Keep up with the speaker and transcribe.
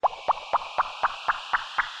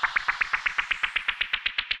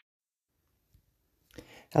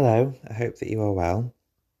Hello, I hope that you are well.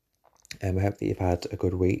 I hope that you've had a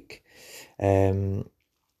good week. Um,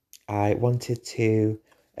 I wanted to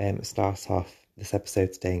start off this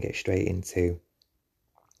episode today and get straight into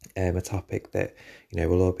a topic that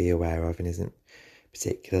we'll all be aware of and isn't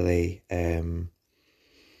particularly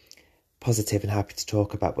positive and happy to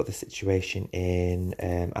talk about, but the situation in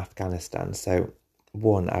Afghanistan. So,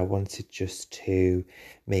 one, I wanted just to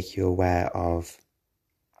make you aware of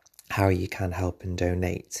how you can help and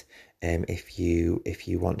donate if you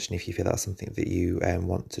want and if you feel that's something that you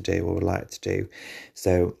want to do or would like to do.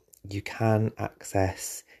 So you can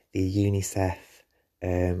access the UNICEF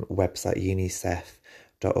website,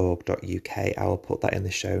 unicef.org.uk. I will put that in the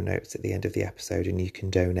show notes at the end of the episode, and you can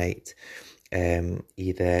donate. Either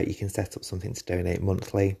you can set up something to donate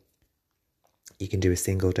monthly. You can do a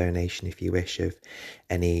single donation if you wish of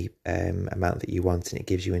any amount that you want, and it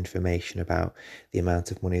gives you information about the amount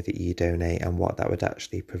of money that you donate and what that would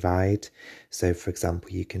actually provide. So, for example,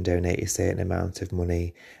 you can donate a certain amount of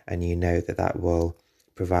money and you know that that will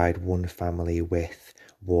provide one family with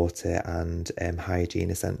water and hygiene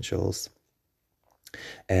essentials.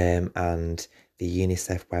 And the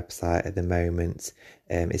UNICEF website at the moment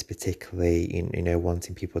is particularly,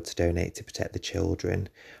 wanting people to donate to protect the children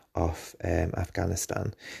of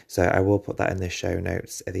Afghanistan. So I will put that in the show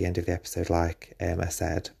notes at the end of the episode, like I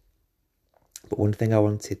said. But one thing I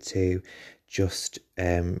wanted to just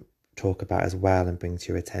talk about as well and bring to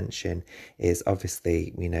your attention is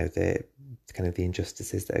obviously, the kind of the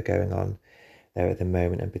injustices that are going on there at the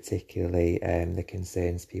moment, and particularly the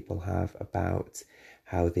concerns people have about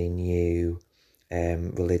how the new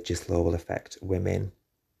religious law will affect women,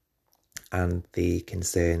 and the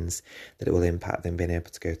concerns that it will impact them being able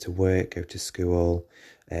to go to work, go to school,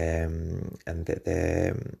 and that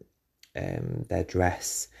their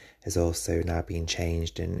dress has also now been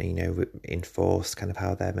changed and enforced, kind of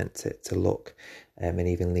how they're meant to look, and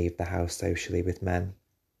even leave the house socially with men.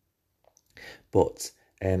 But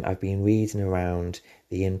I've been reading around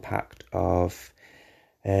the impact of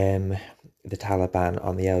the Taliban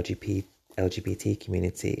on the LGBT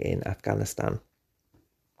community in Afghanistan.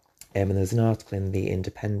 And there's an article in The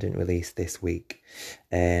Independent released this week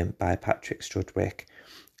by Patrick Strudwick.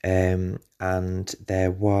 And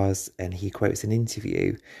he quotes an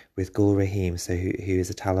interview with Gul Rahim, who is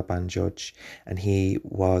a Taliban judge, and he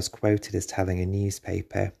was quoted as telling a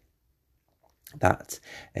newspaper that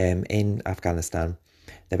in Afghanistan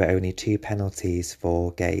there were only two penalties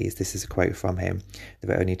for gays. This is a quote from him.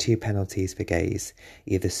 There were only two penalties for gays,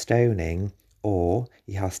 either stoning or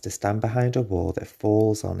he has to stand behind a wall that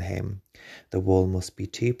falls on him. The wall must be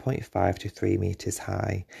 2.5 to 3 meters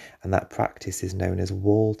high, and that practice is known as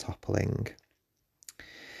wall toppling.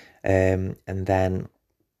 And then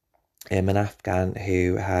an Afghan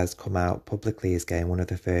who has come out publicly as gay, and one of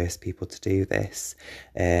the first people to do this,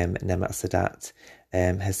 Nemat Sadat,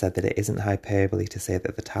 has said that it isn't hyperbole to say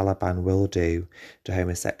that the Taliban will do to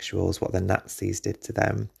homosexuals what the Nazis did to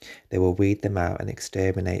them. They will weed them out and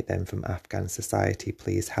exterminate them from Afghan society.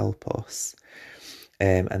 Please help us.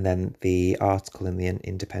 And then the article in The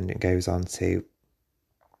Independent goes on to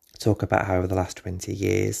talk about how over the last 20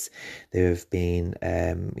 years there have been,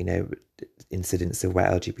 incidents of where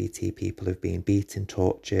LGBT people have been beaten,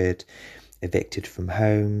 tortured, evicted from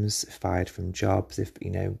homes, fired from jobs if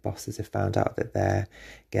bosses have found out that they're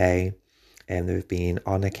gay. And there have been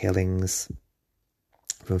honour killings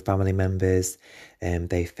from family members, and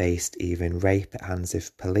they faced even rape at hands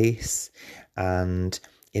of police. And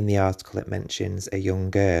in the article it mentions a young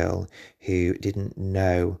girl who didn't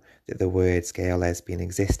know that the words gay or lesbian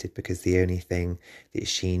existed, because the only thing that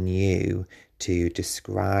she knew to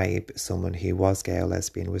describe someone who was gay or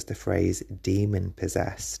lesbian was the phrase demon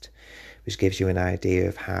possessed, which gives you an idea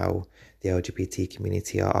of how the LGBT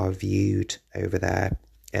community are viewed over there,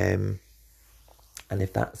 and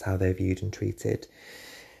if that's how they're viewed and treated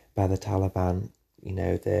by the Taliban,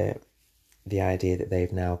 the idea that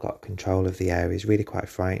they've now got control of the area is really quite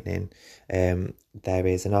frightening. There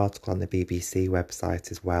is an article on the BBC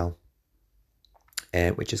website as well,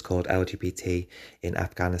 which is called LGBT in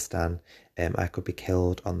Afghanistan. I could be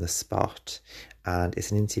killed on the spot, and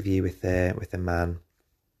it's an interview with a man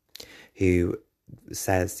who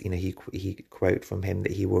says, he quote from him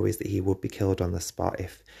that he worries that he would be killed on the spot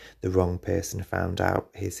if the wrong person found out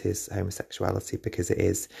his homosexuality, because it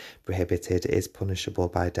is prohibited, it is punishable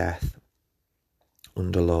by death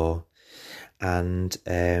under law. And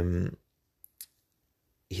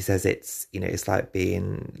he says it's like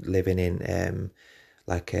living in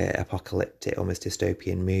like a apocalyptic, almost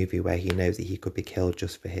dystopian movie where he knows that he could be killed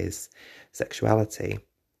just for his sexuality.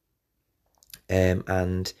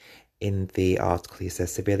 And in the article, he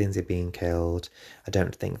says civilians are being killed. I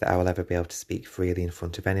don't think that I will ever be able to speak freely in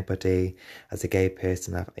front of anybody. As a gay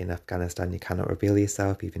person in Afghanistan, you cannot reveal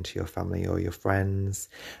yourself even to your family or your friends.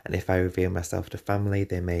 And if I reveal myself to family,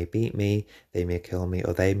 they may beat me, they may kill me,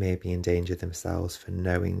 or they may be in danger themselves for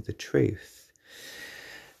knowing the truth.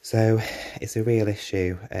 So it's a real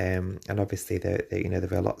issue, and obviously there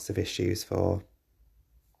are lots of issues for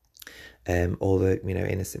all the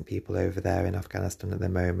innocent people over there in Afghanistan at the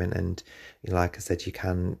moment, and like I said, you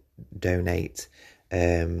can donate,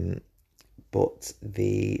 but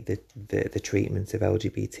the treatment of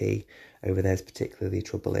LGBT over there is particularly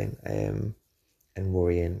troubling and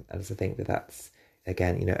worrying, as I think that's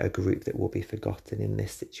again a group that will be forgotten in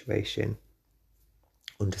this situation.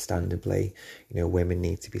 Understandably, women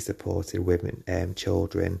need to be supported, women,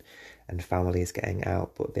 children and families getting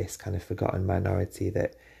out, but this kind of forgotten minority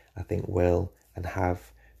that I think will and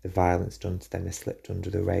have the violence done to them has slipped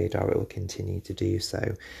under the radar. It will continue to do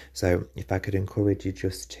so. So if I could encourage you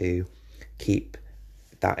just to keep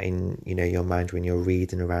that in your mind when you're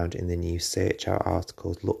reading around in the news, search out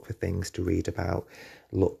articles, look for things to read about,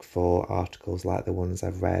 look for articles like the ones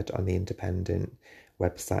I've read on the Independent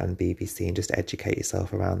website and BBC, and just educate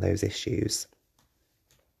yourself around those issues.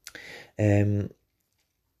 Kind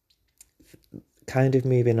of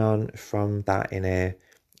moving on from that in a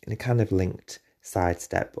kind of linked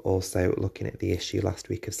sidestep, but also looking at the issue last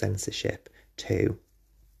week of censorship too.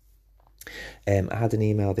 I had an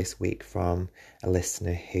email this week from a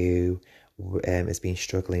listener who has been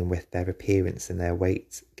struggling with their appearance and their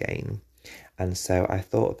weight gain, and so I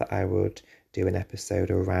thought that I would do an episode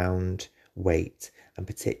around weight, and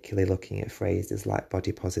particularly looking at phrases like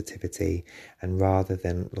body positivity, and rather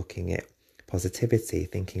than looking at positivity,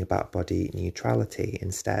 thinking about body neutrality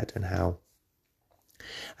instead, and how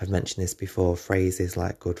I've mentioned this before, phrases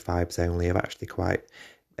like good vibes only are actually quite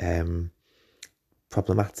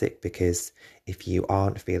problematic, because if you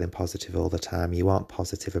aren't feeling positive all the time, you aren't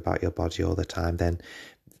positive about your body all the time, then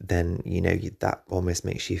that almost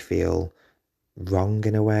makes you feel wrong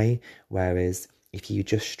in a way. Whereas if you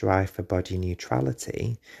just strive for body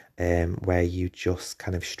neutrality, where you just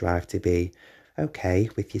kind of strive to be okay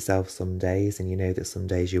with yourself some days, and that some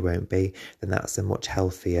days you won't be, then that's a much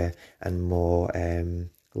healthier and more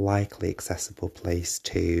likely accessible place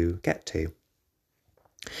to get to.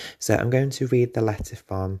 So I'm going to read the letter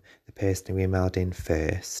from the person who emailed in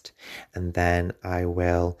first, and then I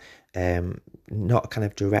will not kind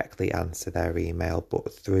of directly answer their email,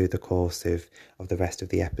 but through the course of the rest of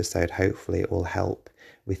the episode, hopefully it will help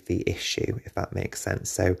with the issue, if that makes sense.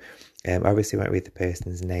 So obviously I won't read the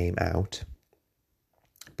person's name out,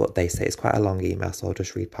 but they say it's quite a long email, so I'll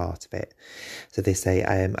just read part of it. So they say,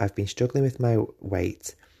 I've been struggling with my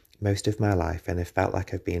weight most of my life, and have felt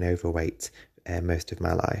like I've been overweight most of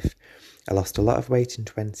my life. I lost a lot of weight in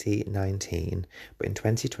 2019, but in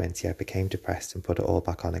 2020 I became depressed and put it all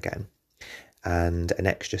back on again, and an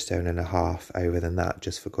extra 1.5 stone over than that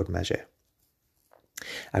just for good measure.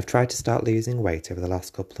 I've tried to start losing weight over the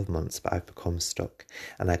last couple of months, but I've become stuck,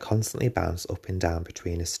 and I constantly bounce up and down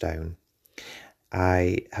between a stone.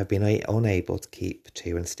 I have been unable to keep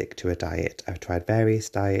to and stick to a diet. I've tried various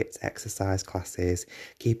diets, exercise classes,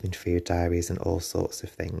 keeping food diaries, and all sorts of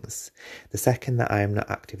things. The second that I am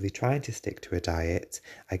not actively trying to stick to a diet,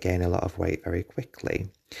 I gain a lot of weight very quickly.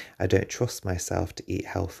 I don't trust myself to eat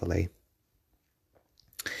healthily.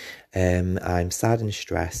 I'm sad and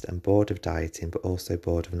stressed and bored of dieting, but also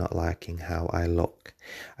bored of not liking how I look.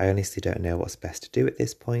 I honestly don't know what's best to do at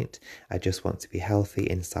this point. I just want to be healthy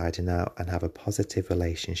inside and out and have a positive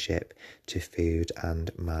relationship to food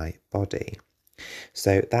and my body.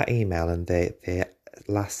 So that email and the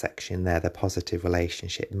last section there, the positive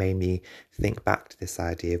relationship, made me think back to this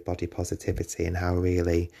idea of body positivity and how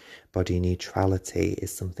really body neutrality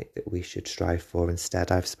is something that we should strive for.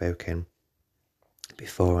 Instead, I've spoken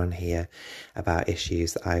before on here about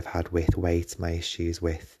issues that I've had with weight, my issues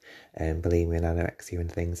with bulimia and anorexia and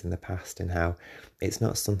things in the past, and how it's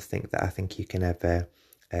not something that I think you can ever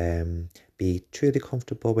be truly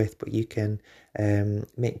comfortable with, but you can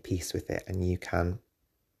make peace with it, and you can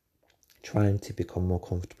trying to become more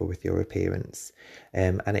comfortable with your appearance,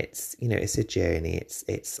 and it's it's a journey.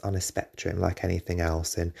 It's on a spectrum like anything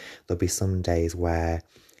else, and there'll be some days where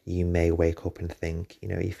you may wake up and think,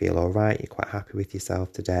 you feel all right, you're quite happy with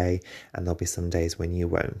yourself today, and there'll be some days when you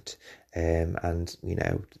won't. And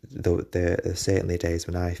there are certainly days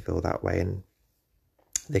when I feel that way, and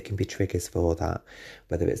there can be triggers for that,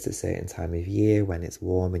 whether it's a certain time of year when it's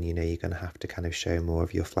warm and you're going to have to kind of show more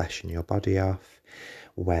of your flesh and your body off,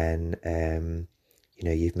 when you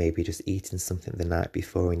know, you've maybe just eaten something the night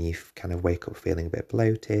before and you kind of wake up feeling a bit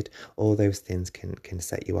bloated. All those things can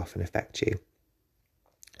set you off and affect you.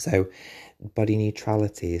 So body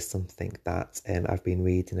neutrality is something that I've been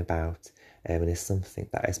reading about, and is something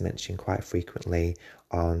that is mentioned quite frequently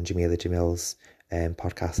on Jamila Jamil's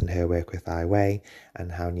podcast and her work with I Weigh,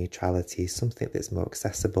 and how neutrality is something that's more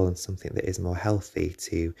accessible and something that is more healthy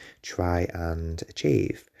to try and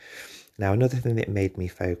achieve. Now, another thing that made me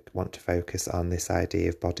want to focus on this idea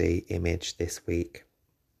of body image this week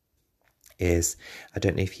is, I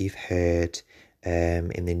don't know if you've heard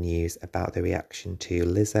in the news about the reaction to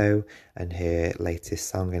Lizzo and her latest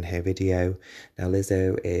song and her video. Now,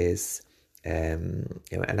 Lizzo is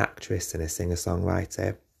an actress and a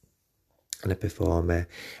singer-songwriter and a performer,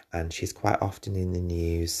 and she's quite often in the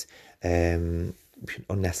news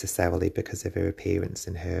unnecessarily because of her appearance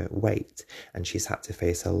and her weight, and she's had to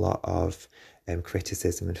face a lot of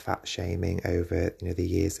criticism and fat shaming over the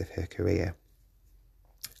years of her career.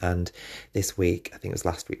 And this week, I think it was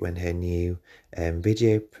last week, when her new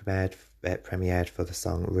video premiered for the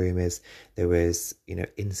song Rumours, there was,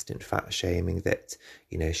 instant fat shaming that,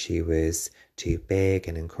 she was too big,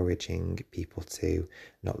 and encouraging people to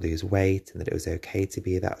not lose weight, and that it was okay to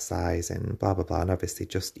be that size, and blah, blah, blah. And obviously,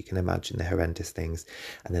 just, you can imagine the horrendous things.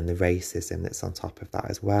 And then the racism that's on top of that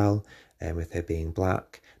as well, with her being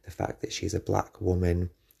black, the fact that she's a black woman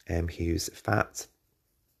who's fat,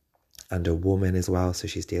 and a woman as well, so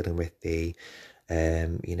she's dealing with the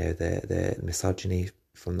misogyny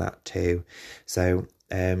from that too. So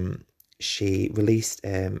she released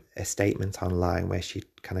a statement online where she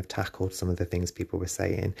kind of tackled some of the things people were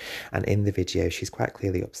saying, and in the video she's quite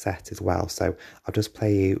clearly upset as well. So I'll just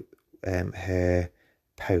play you her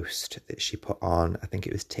post that she put on, I think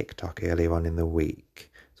it was TikTok earlier on in the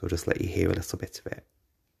week, so I'll just let you hear a little bit of it.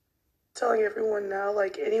 Telling everyone now,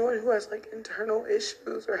 like, anyone who has like internal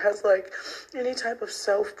issues or has like any type of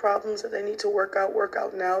self problems that they need to work out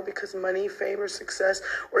now, because money, fame, or success,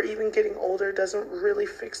 or even getting older doesn't really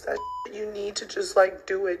fix that. You need to just like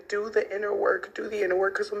do the inner work,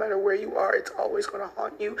 because no matter where you are, it's always going to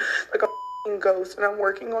haunt you like a ghost. And I'm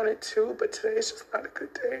working on it too, but today is just not a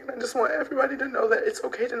good day, and I just want everybody to know that it's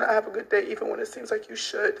okay to not have a good day, even when it seems like you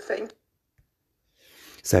should. Thank you.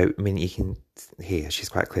 So, I mean, you can hear she's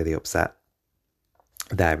quite clearly upset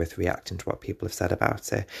there with reacting to what people have said about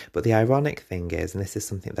her. But the ironic thing is, and this is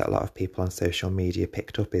something that a lot of people on social media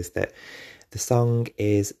picked up, is that the song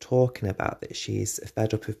is talking about that she's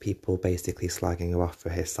fed up of people basically slagging her off for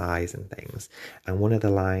her size and things. And one of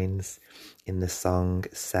the lines in the song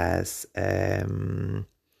says,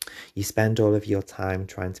 you spend all of your time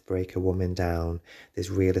trying to break a woman down.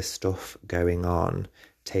 There's realer stuff going on.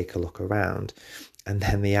 Take a look around. And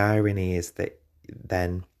then the irony is that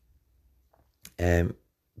then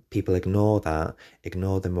people ignore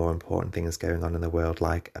the more important things going on in the world,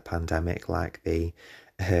 like a pandemic, like the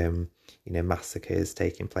massacres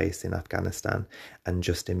taking place in Afghanistan, and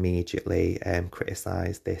just immediately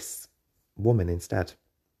criticise this woman instead,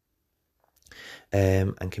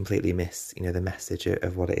 and completely miss the message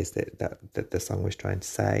of what it is that the song was trying to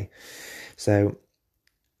say. So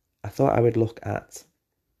I thought I would look at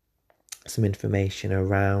some information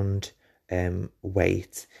around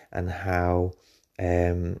weight, and how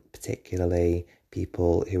particularly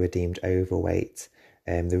people who are deemed overweight,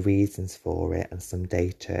 the reasons for it, and some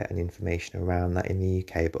data and information around that in the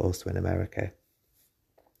UK, but also in America.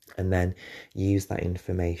 And then use that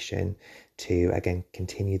information to, again,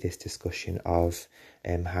 continue this discussion of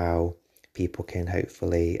how people can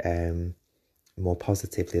hopefully more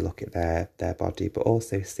positively look at their body, but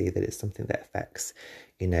also see that it's something that affects,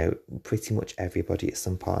 pretty much everybody at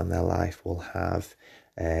some point in their life will have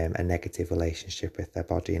a negative relationship with their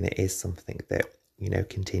body, and it is something that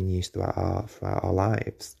continues throughout our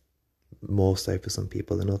lives, more so for some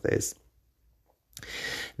people than others.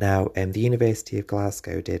 Now, the University of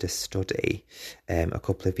Glasgow did a study a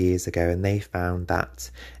couple of years ago, and they found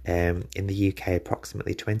that in the UK,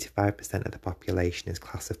 approximately 25% of the population is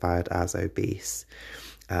classified as obese,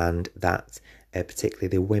 and that particularly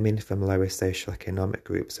the women from lower socioeconomic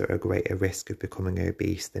groups are at a greater risk of becoming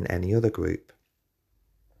obese than any other group.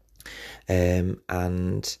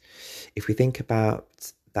 And if we think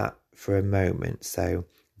about that for a moment, so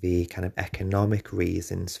the kind of economic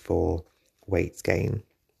reasons for weight gain,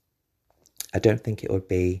 I don't think it would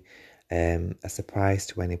be a surprise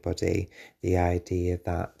to anybody, the idea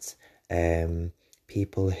that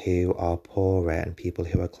people who are poorer and people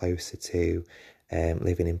who are closer to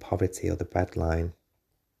living in poverty or the breadline,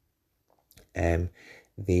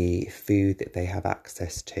 the food that they have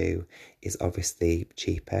access to is obviously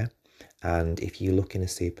cheaper, And if you look in a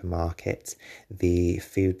supermarket, the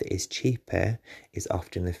food that is cheaper is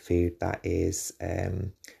often the food that is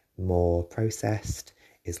more processed,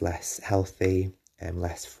 is less healthy,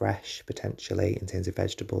 less fresh potentially in terms of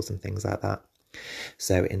vegetables and things like that.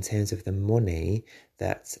 So in terms of the money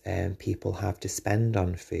that people have to spend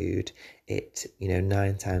on food, it,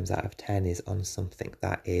 9 times out of 10 is on something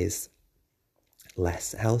that is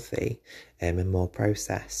less healthy and more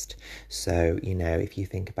processed. So, if you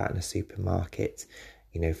think about in a supermarket,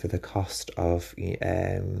 for the cost of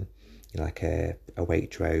like a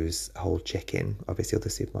Waitrose whole chicken, obviously other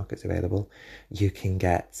supermarkets available, you can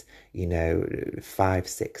get 5,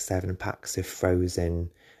 6, 7 packs of frozen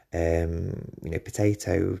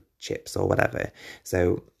potato chips or whatever.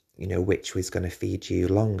 So which was going to feed you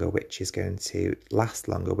longer, which is going to last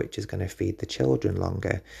longer, which is going to feed the children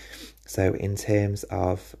longer. So in terms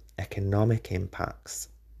of economic impacts,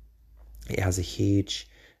 it has a huge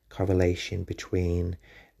correlation between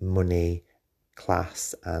money,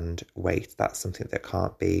 class, and weight. That's something that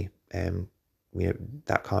can't be,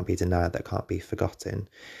 that can't be denied, that can't be forgotten.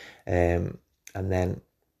 And then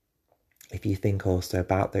if you think also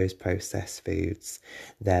about those processed foods,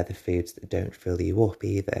 they're the foods that don't fill you up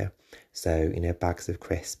either. So, bags of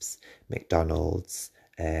crisps, McDonald's,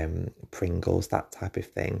 Pringles, that type of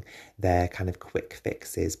thing, they're kind of quick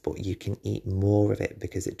fixes, but you can eat more of it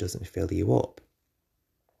because it doesn't fill you up.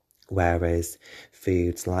 Whereas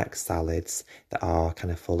foods like salads that are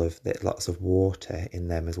kind of full of lots of water in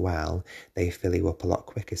them as well, they fill you up a lot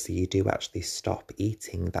quicker. So you do actually stop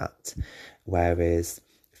eating that. Whereas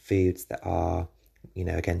foods that are,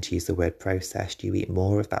 again, to use the word processed, you eat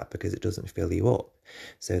more of that because it doesn't fill you up.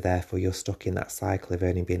 So therefore you're stuck in that cycle of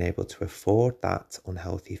only being able to afford that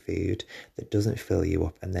unhealthy food that doesn't fill you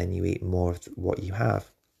up, and then you eat more of what you have.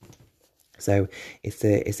 So it's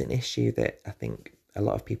an issue that I think a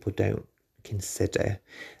lot of people don't consider,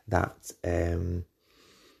 that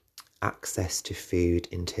access to food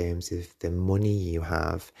in terms of the money you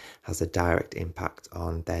have has a direct impact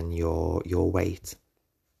on then your weight.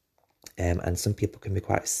 And some people can be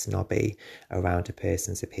quite snobby around a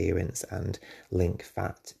person's appearance and link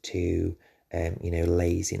fat to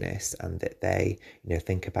laziness, and that they,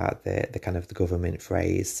 think about the kind of the government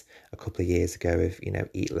phrase a couple of years ago of,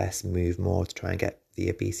 eat less, move more, to try and get the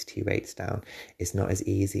obesity rates down. It's not as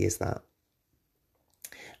easy as that.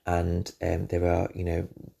 And there are,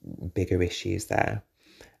 bigger issues there.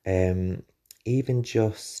 Even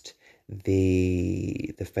just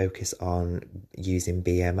the focus on using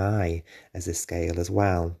BMI as a scale as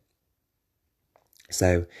well.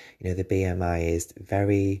 So, the BMI is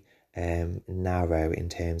very narrow in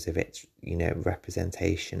terms of its,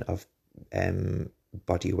 representation of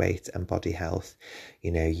body weight and body health.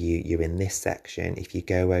 You're in this section. If you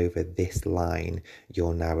go over this line,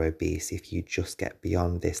 you're now obese. If you just get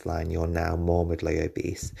beyond this line, you're now morbidly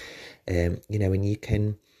obese. And you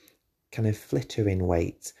can kind of flitter in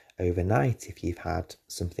weight overnight if you've had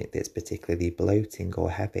something that's particularly bloating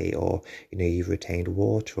or heavy, or you've retained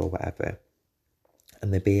water or whatever.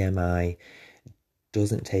 And the BMI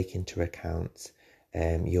doesn't take into account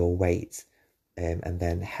your weight and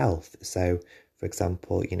then health. So for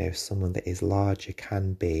example, someone that is larger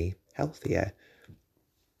can be healthier.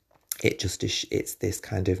 It's this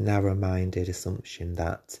kind of narrow-minded assumption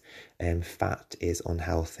that fat is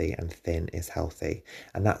unhealthy and thin is healthy,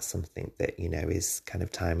 and that's something that is kind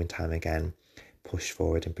of time and time again pushed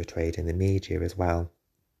forward and portrayed in the media as well.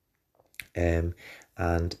 And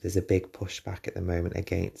there's a big pushback at the moment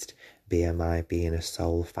against BMI being a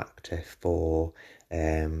sole factor for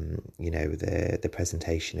the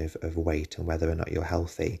presentation of weight and whether or not you're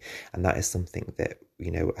healthy. And that is something that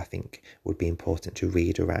I think would be important to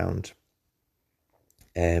read around.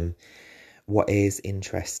 What is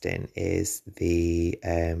interesting is the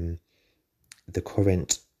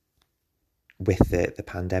current, with the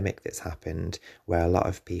pandemic that's happened, where a lot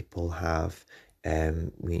of people have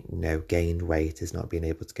gained weight, is not being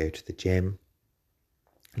able to go to the gym,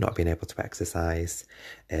 not being able to exercise,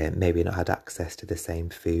 maybe not had access to the same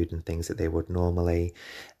food and things that they would normally.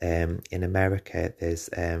 In America, there's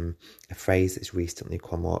a phrase that's recently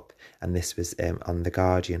come up, and this was on The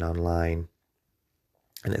Guardian online,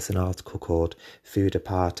 and it's an article called "Food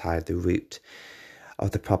Apartheid, the Root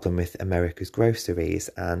of the Problem with America's Groceries."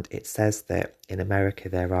 And it says that in America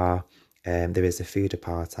there is a food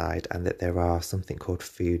apartheid, and that there are something called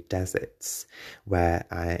food deserts, where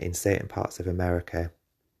in certain parts of America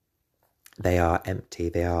they are empty.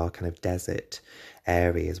 They are kind of desert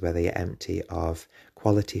areas where they are empty of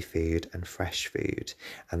quality food and fresh food.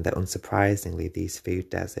 And that unsurprisingly, these food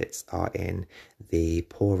deserts are in the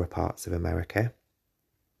poorer parts of America.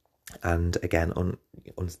 And again,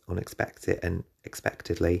 unexpected and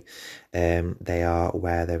expectedly, they are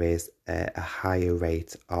where there is a higher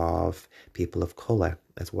rate of people of colour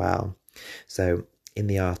as well. So in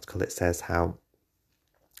the article, it says how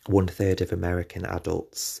 1/3 of American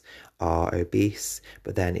adults are obese,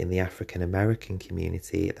 but then in the African American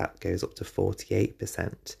community, that goes up to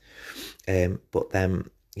 48%. But then,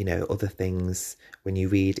 you know, other things, when you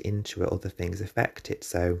read into it, other things affect it.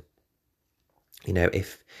 So, you know,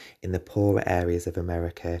 if in the poorer areas of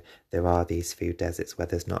America there are these food deserts where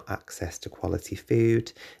there's not access to quality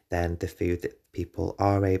food, then the food that people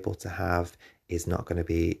are able to have is not going to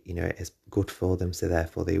be, you know, as good for them, so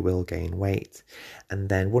therefore they will gain weight. And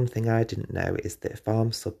then one thing I didn't know is that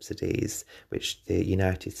farm subsidies, which the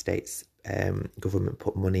United States government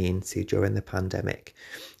put money into during the pandemic,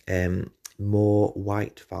 more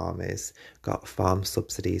white farmers got farm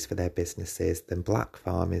subsidies for their businesses than black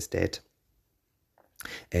farmers did.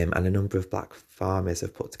 And a number of black farmers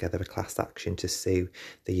have put together a class action to sue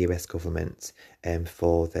the US government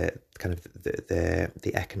for the kind of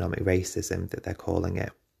the economic racism that they're calling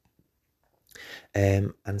it.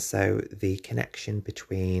 And so the connection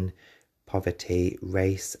between poverty,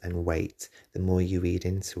 race and weight, the more you read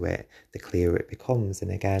into it, the clearer it becomes. And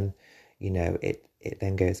again, you know, it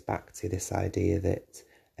then goes back to this idea that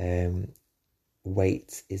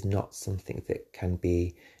weight is not something that can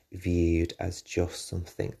be viewed as just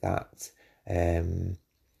something that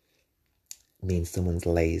means someone's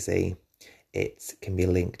lazy. It can be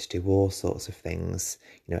linked to all sorts of things,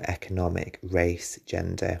 you know, economic, race,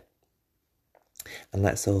 gender. And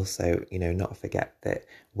let's also, you know, not forget that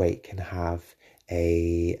weight can have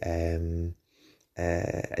a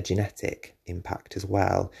genetic impact as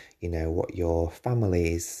well. You know, what your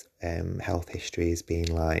family's health history has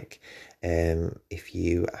been like, if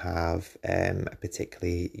you have a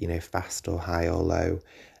particularly, you know, fast or high or low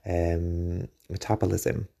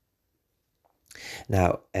metabolism.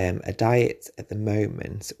 Now, a diet at the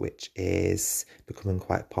moment, which is becoming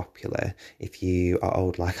quite popular, if you are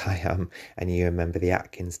old like I am and you remember the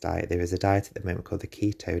Atkins diet, there is a diet at the moment called the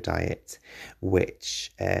keto diet,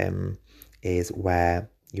 which is where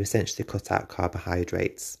you essentially cut out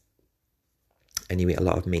carbohydrates and you eat a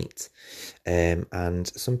lot of meat. And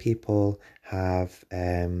some people have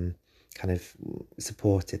kind of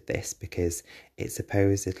supported this because it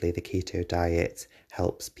supposedly, the keto diet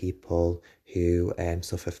helps people who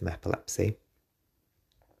suffer from epilepsy.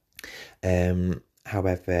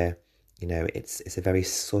 However, you know, it's a very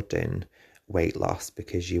sudden weight loss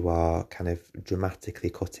because you are kind of dramatically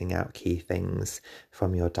cutting out key things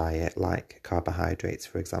from your diet, like carbohydrates,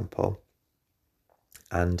 for example.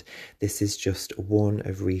 And this is just one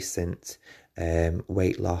of recent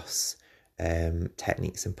weight loss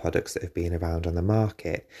techniques and products that have been around on the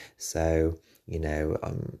market. So, you know,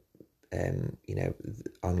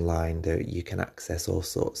 online there you can access all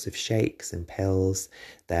sorts of shakes and pills.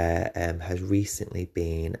 There has recently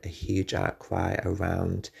been a huge outcry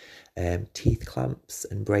around teeth clamps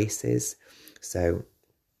and braces. So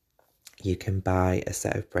you can buy a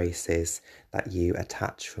set of braces that you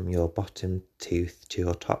attach from your bottom tooth to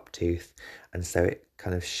your top tooth, and so it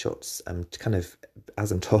kind of shuts. Kind of,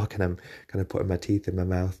 as I'm talking, I'm kind of putting my teeth in my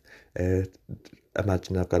mouth.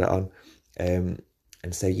 Imagine I've got it on, and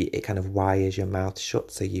so it kind of wires your mouth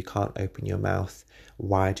shut, so you can't open your mouth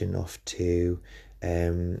wide enough to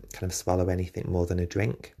kind of swallow anything more than a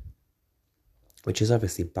drink, which is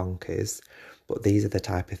obviously bonkers. But these are the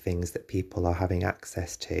type of things that people are having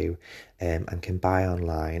access to and can buy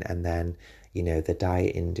online. And then, you know, the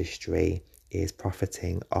diet industry is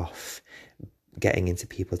profiting off getting into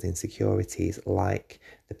people's insecurities, like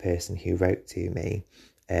the person who wrote to me,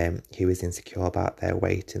 who is insecure about their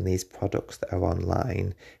weight, and these products that are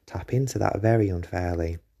online tap into that very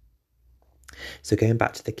unfairly. So going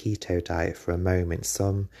back to the keto diet for a moment,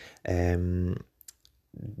 some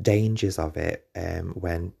dangers of it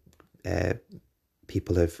when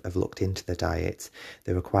people have looked into the diet.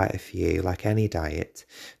 There are quite a few, like any diet.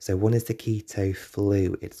 So one is the keto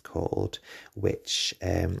flu, it's called, which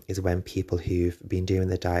is when people who've been doing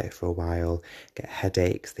the diet for a while get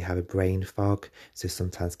headaches, they have a brain fog, so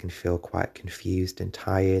sometimes can feel quite confused and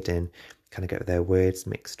tired and kind of get their words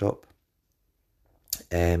mixed up.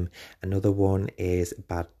 Another one is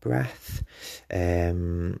bad breath.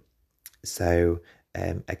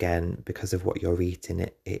 Again, because of what you're eating,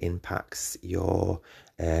 it impacts your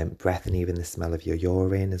breath and even the smell of your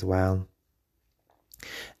urine as well.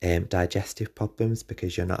 Digestive problems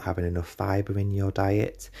because you're not having enough fibre in your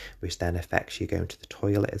diet, which then affects you going to the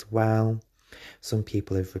toilet as well. Some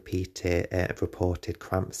people have reported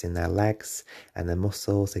cramps in their legs and their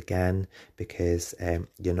muscles, again, because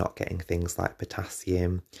you're not getting things like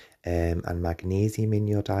potassium and magnesium in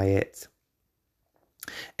your diet.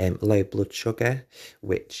 Low blood sugar,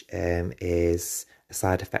 which is a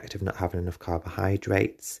side effect of not having enough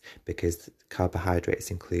carbohydrates, because carbohydrates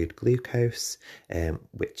include glucose,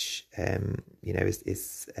 which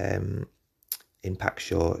is impacts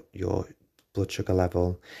your blood sugar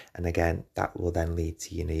level, and again that will then lead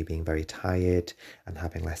to you being very tired and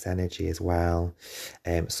having less energy as well.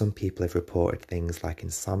 Some people have reported things like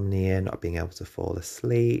insomnia, not being able to fall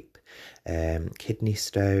asleep, kidney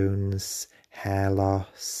stones, hair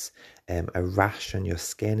loss, a rash on your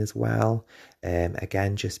skin as well,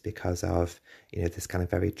 again just because of this kind of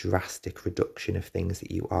very drastic reduction of things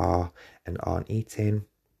that you are and aren't eating.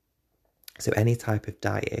 So any type of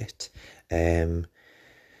diet, when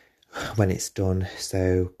it's done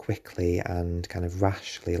so quickly and kind of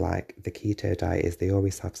rashly, like the keto diet is, they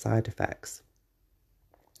always have side effects.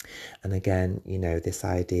 And again, this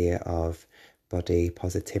idea of body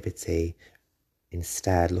positivity,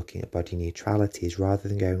 instead looking at body neutrality, is rather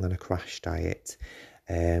than going on a crash diet,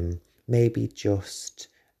 maybe just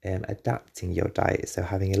adapting your diet, so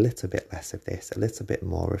having a little bit less of this, a little bit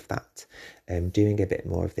more of that, doing a bit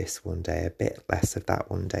more of this one day, a bit less of that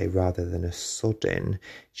one day, rather than a sudden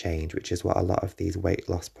change, which is what a lot of these weight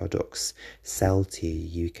loss products sell to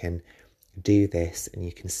you. You can do this and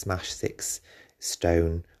you can smash 6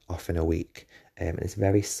 stone off in a week, and it's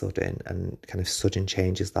very sudden, and kind of sudden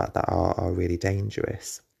changes that are really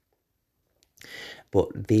dangerous.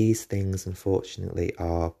 But these things, unfortunately,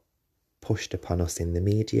 are pushed upon us in the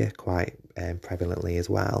media quite prevalently as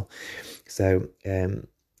well. So I'm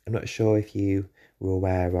not sure if you were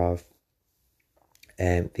aware of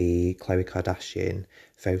the Khloe Kardashian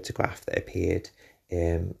photograph that appeared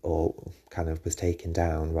or kind of was taken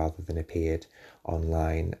down rather than appeared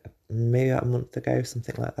online maybe about a month ago,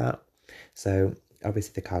 something like that. So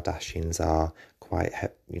obviously the Kardashians are quite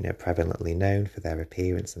prevalently known for their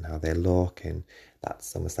appearance and how they look, and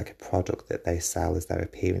that's almost like a product that they sell as their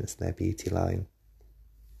appearance and their beauty line.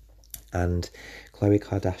 And Khloe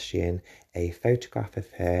Kardashian, a photograph of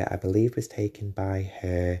her, I believe, was taken by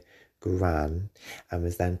her gran and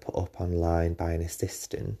was then put up online by an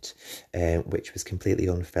assistant, which was completely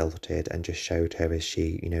unfiltered and just showed her as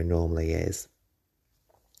she normally is.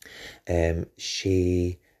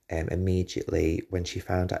 She immediately, when she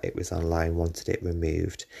found out it was online, wanted it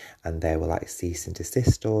removed, and there were like cease and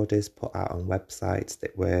desist orders put out on websites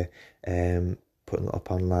that were putting it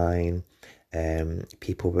up online.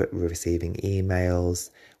 People were receiving emails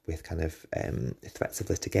with kind of threats of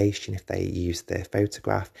litigation if they used their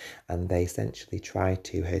photograph, and they essentially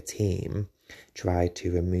her team tried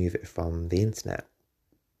to remove it from the internet.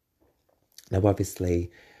 Now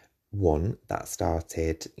obviously, one, that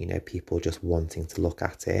started, people just wanting to look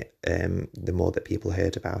at it, the more that people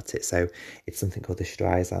heard about it. So it's something called the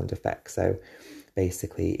Streisand effect. So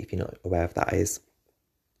basically, if you're not aware of that, is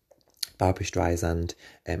Barbra Streisand,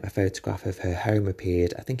 a photograph of her home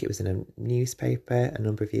appeared, I think it was in a newspaper a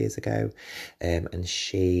number of years ago, and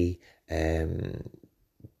she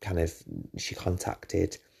she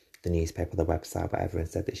contacted the newspaper, the website, whatever, and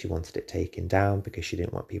said that she wanted it taken down because she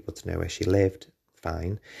didn't want people to know where she lived.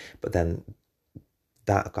 Fine, but then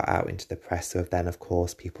that got out into the press, so then of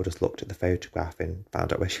course people just looked at the photograph and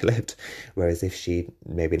found out where she lived, whereas if she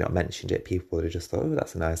maybe not mentioned it, people would have just thought, oh,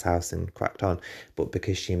 that's a nice house, and cracked on. But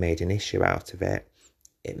because she made an issue out of it,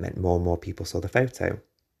 it meant more and more people saw the photo.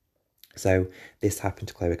 So this happened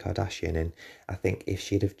to Khloe Kardashian, and I think if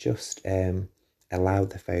she'd have just allowed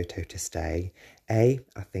the photo to stay, I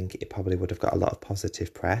think it probably would have got a lot of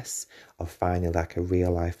positive press of finding like a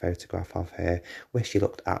real life photograph of her where she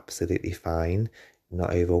looked absolutely fine,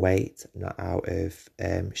 not overweight, not out of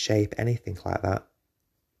shape, anything like that.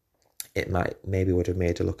 It maybe would have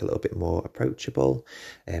made her look a little bit more approachable,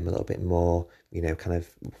 a little bit more, kind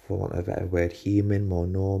of, for want of a better word, human, more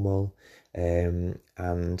normal, and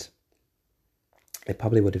it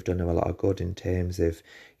probably would have done her a lot of good in terms of,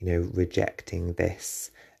 rejecting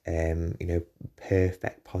this,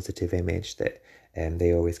 perfect positive image that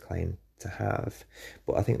they always claim to have.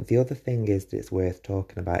 But I think the other thing is that it's worth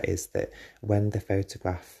talking about is that when the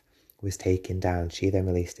photograph was taken down, she then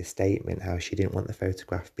released a statement how she didn't want the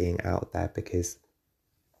photograph being out there because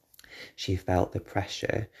she felt the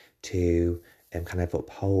pressure to kind of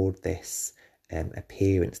uphold this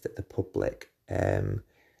appearance that the public,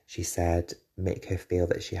 she said, make her feel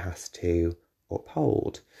that she has to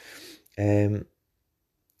uphold. And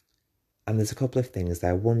there's a couple of things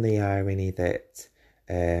there. One, the irony that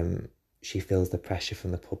she feels the pressure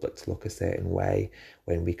from the public to look a certain way,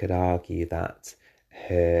 when we could argue that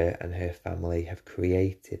her and her family have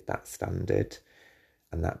created that standard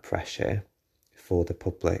and that pressure for the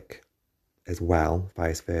public as well,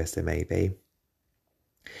 vice versa maybe.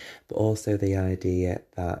 But also the idea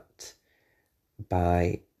that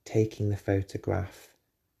by taking the photograph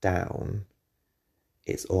down,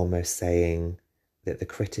 it's almost saying that the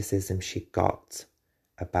criticism she got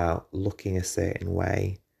about looking a certain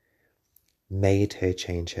way made her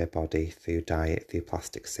change her body through diet, through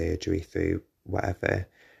plastic surgery, through whatever,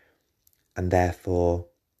 and therefore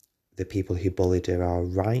the people who bullied her are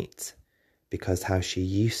right, because how she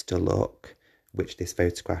used to look, which this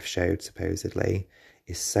photograph showed supposedly,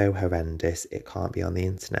 is so horrendous it can't be on the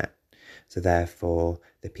internet. So therefore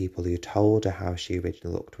the people who told her how she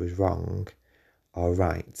originally looked was wrong are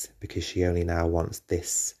right, because she only now wants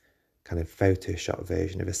this kind of Photoshop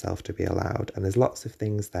version of herself to be allowed. And there's lots of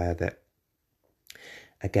things there that,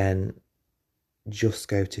 again, just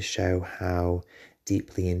go to show how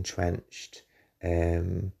deeply entrenched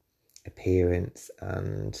appearance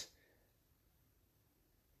and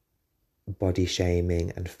body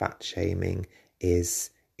shaming and fat shaming is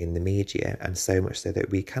in the media, and so much so that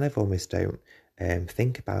we kind of almost don't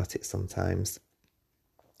think about it sometimes.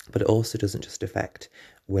 But it also doesn't just affect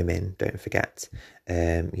women, don't forget.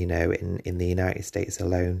 In the United States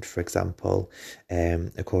alone, for example,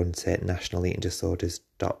 according to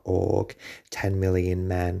nationaleatingdisorders.org, 10 million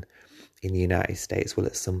men in the United States will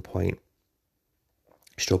at some point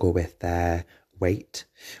struggle with their weight,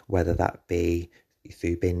 whether that be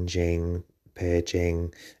through binging,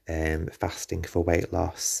 purging, fasting for weight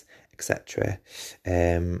loss, etc.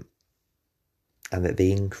 And that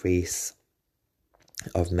the increase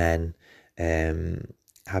of men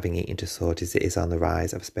having eating disorders is on the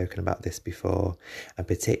rise. I've spoken about this before, and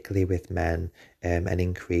particularly with men, an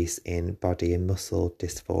increase in body and muscle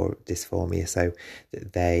dysphoria, so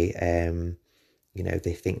that they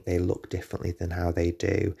they think they look differently than how they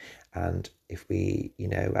do. And if we,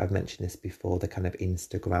 I've mentioned this before, the kind of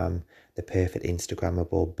the perfect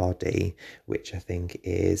Instagrammable body, which I think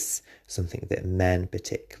is something that men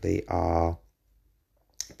particularly are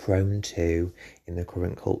prone to in the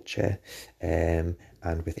current culture, and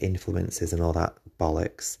with influencers and all that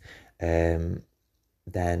bollocks, then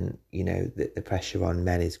the pressure on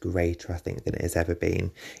men is greater, I think, than it has ever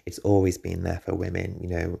been. It's always been there for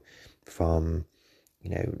women, from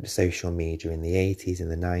social media in the 80s, in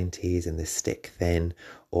the 90s, and the stick thin,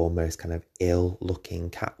 almost kind of ill looking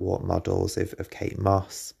catwalk models of Kate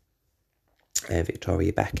Moss,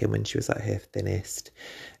 Victoria Beckham when she was at her thinnest.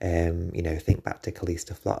 Think back to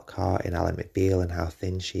Calista Flockhart and Ally McBeal and how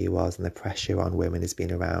thin she was, and the pressure on women has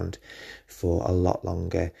been around for a lot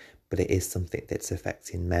longer, but it is something that's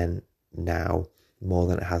affecting men now more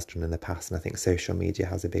than it has done in the past, and I think social media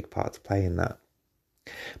has a big part to play in that.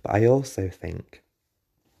 But I also think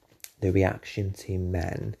the reaction to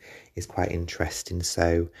men is quite interesting.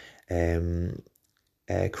 So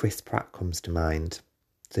Chris Pratt comes to mind.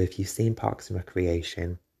 So if you've seen Parks and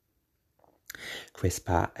Recreation, Chris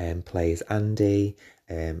Pratt plays Andy,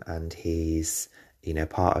 and he's,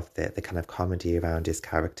 part of the kind of comedy around his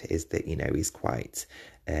character is that, he's quite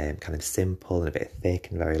kind of simple and a bit thick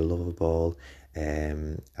and very lovable,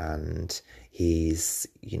 and he's,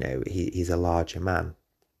 he's a larger man.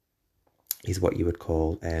 He's what you would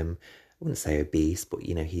call, I wouldn't say obese, but,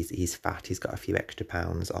 he's fat. He's got a few extra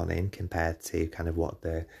pounds on him compared to kind of what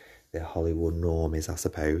the Hollywood norm is, I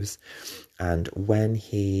suppose. And when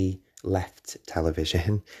he left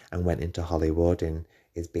television and went into Hollywood and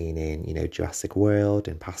has been in, Jurassic World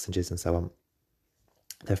and Passengers and so on,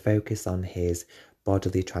 the focus on his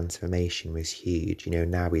bodily transformation was huge.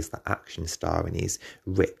 Now he's the action star and he's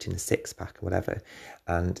ripped in a six-pack or whatever.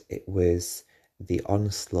 And it was the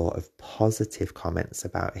onslaught of positive comments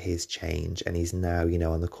about his change, and he's now,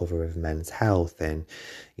 on the cover of Men's Health, and,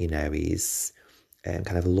 he's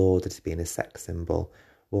kind of lauded as being a sex symbol.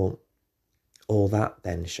 Well, all that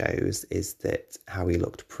then shows is that how he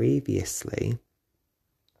looked previously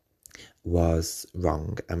was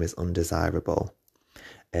wrong and was undesirable.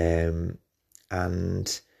 And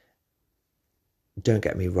don't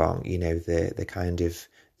get me wrong, the kind of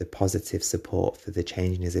the positive support for the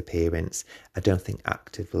change in his appearance, I don't think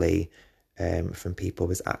actively from people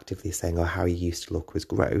was actively saying, oh, how he used to look was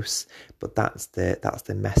gross. But that's the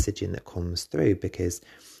messaging that comes through, because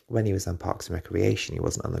when he was on Parks and Recreation, he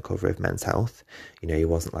wasn't on the cover of Men's Health. He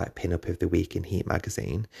wasn't like pin-up of the week in Heat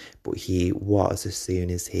magazine, but he was as soon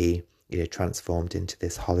as he, transformed into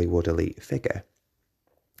this Hollywood elite figure.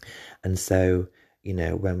 And so,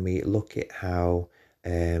 when we look at how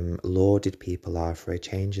lauded people are for a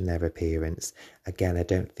change in their appearance, again, I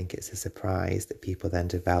don't think it's a surprise that people then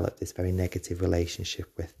develop this very negative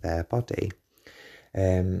relationship with their body.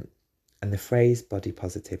 And the phrase body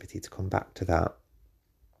positivity, to come back to that,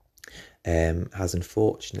 has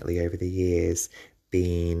unfortunately over the years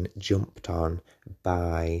been jumped on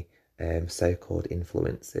by so-called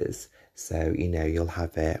influencers. So, you'll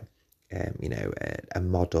have a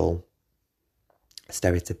model,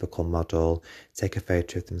 stereotypical model, take a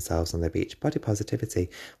photo of themselves on the beach. Body positivity.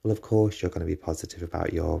 Well, of course, you're going to be positive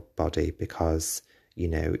about your body because,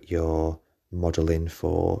 you're modeling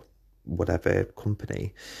for whatever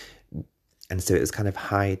company. And so it was kind of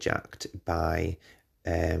hijacked by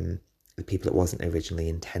the people it wasn't originally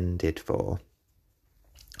intended for.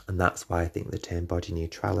 And that's why I think the term body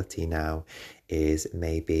neutrality now is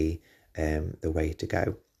maybe the way to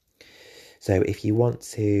go. So if you want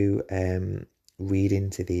to read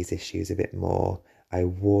into these issues a bit more, I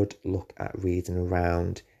would look at reading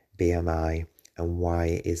around BMI and why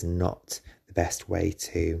it is not the best way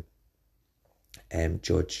to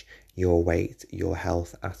judge your weight, your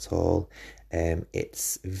health at all.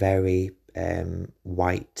 It's very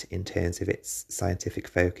white in terms of its scientific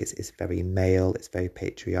focus. It's very male, it's very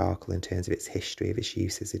patriarchal in terms of its history, of its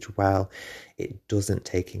uses as well. It doesn't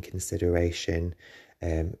take in consideration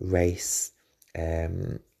race,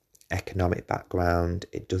 economic background.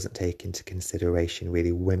 It doesn't take into consideration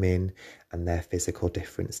really women and their physical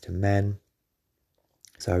difference to men.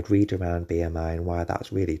 So I'd read around BMI and why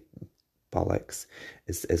that's really bollocks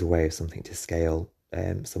as a way of something to scale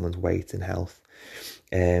someone's weight and health.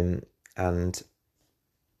 And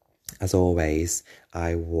as always,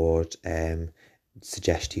 I would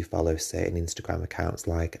suggest you follow certain Instagram accounts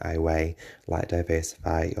like I Weigh, like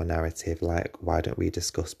Diversify Your Narrative, like Why Don't We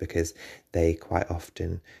Discuss, because they quite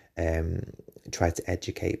often try to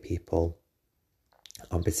educate people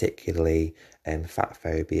on particularly fat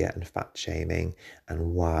phobia and fat shaming,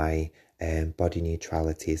 and why body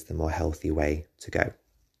neutrality is the more healthy way to go.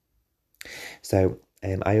 So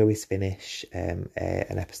I always finish an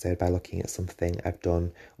episode by looking at something I've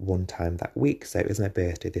done one time that week. So it was my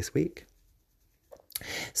birthday this week.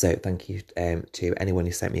 So thank you to anyone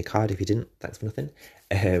who sent me a card. If you didn't, thanks for nothing.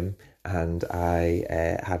 And I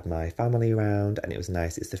had my family around, and it was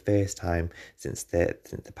nice. It's the first time since the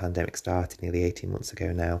pandemic started nearly 18 months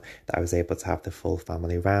ago now that I was able to have the full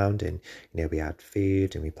family around, and we had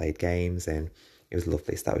food and we played games, and it was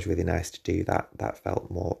lovely. So that was really nice to do that. That felt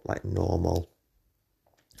more like normal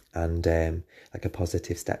and like a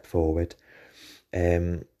positive step forward.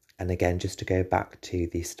 And again, just to go back to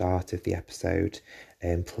the start of the episode,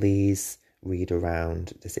 please read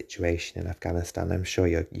around the situation in Afghanistan. I'm sure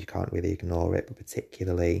you can't really ignore it, but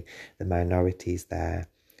particularly the minorities there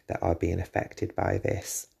that are being affected by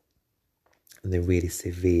this and the really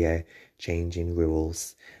severe change in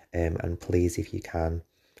rules. And please, if you can,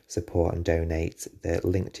 support and donate. The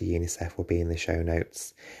link to UNICEF will be in the show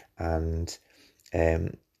notes. And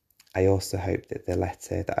I also hope that the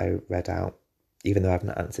letter that I read out, even though I've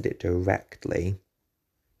not answered it directly,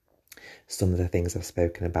 some of the things I've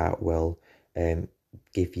spoken about will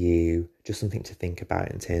give you just something to think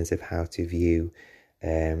about in terms of how to view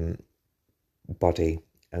body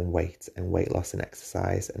and weight loss and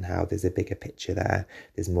exercise, and how there's a bigger picture there.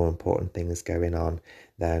 There's more important things going on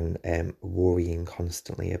than worrying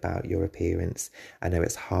constantly about your appearance. I know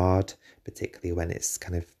it's hard, particularly when it's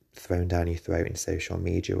kind of thrown down your throat in social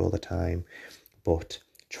media all the time, but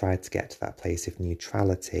try to get to that place of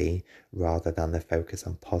neutrality rather than the focus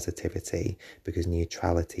on positivity, because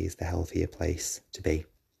neutrality is the healthier place to be.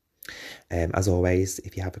 As always,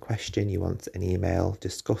 if you have a question, you want an email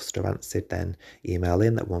discussed or answered, then email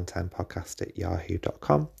in at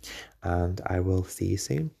onetimepodcast@yahoo.com, and I will see you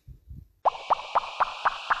soon.